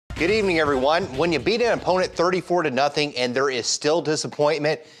Good evening, everyone. When you beat an opponent 34-0 and there is still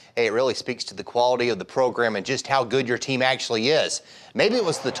disappointment, hey, it really speaks to the quality of the program and just how good your team actually is. Maybe it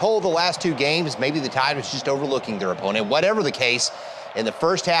was the toll of the last two games. Maybe the Tide was just overlooking their opponent. Whatever the case, in the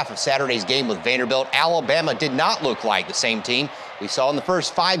first half of Saturday's game with Vanderbilt, Alabama did not look like the same team we saw in the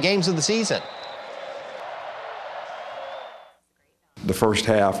first 5 games of the season. The first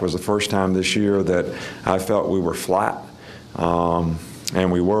half was the first time this year that I felt we were flat. And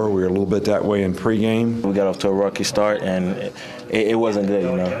we were a little bit that way in pregame. We got off to a rocky start, and it wasn't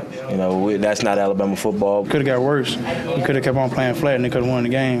good. That's not Alabama football. Could have got worse. We could have kept on playing flat, and they could have won the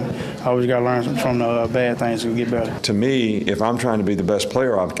game. Always got to learn from the bad things to get better. To me, if I'm trying to be the best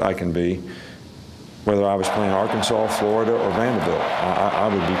player I can be, whether I was playing Arkansas, Florida, or Vanderbilt, I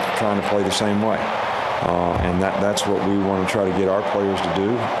would be trying to play the same way. And that's what we want to try to get our players to do.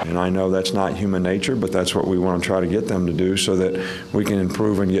 And I know that's not human nature, but that's what we want to try to get them to do so that we can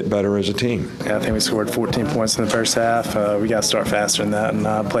improve and get better as a team. Yeah, I think we scored 14 points in the first half. We got to start faster than that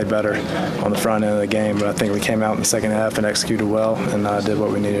and play better on the front end of the game. But I think we came out in the second half and executed well and did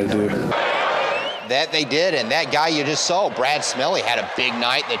what we needed to do. That they did, and that guy you just saw, Brad Smelly, had a big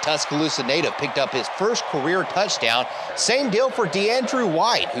night. The Tuscaloosa native picked up his first career touchdown. Same deal for DeAndrew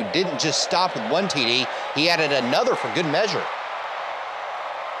White, who didn't just stop with one TD. He added another for good measure.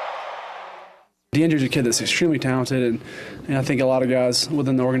 DeAndrew's a kid that's extremely talented, and I think a lot of guys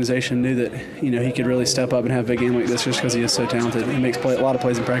within the organization knew that he could really step up and have a big game like this just because he is so talented. He makes a lot of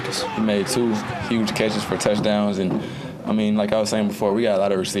plays in practice. He made 2 huge catches for touchdowns, and I mean, like I was saying before, we got a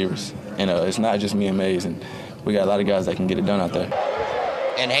lot of receivers, and it's not just me and Mays, and we got a lot of guys that can get it done out there.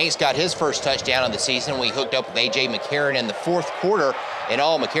 And Hayes got his first touchdown of the season when he hooked up with A.J. McCarron in the 4th quarter. In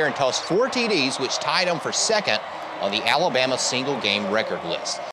all, McCarron tossed 4 TDs, which tied him for second on the Alabama single-game record list.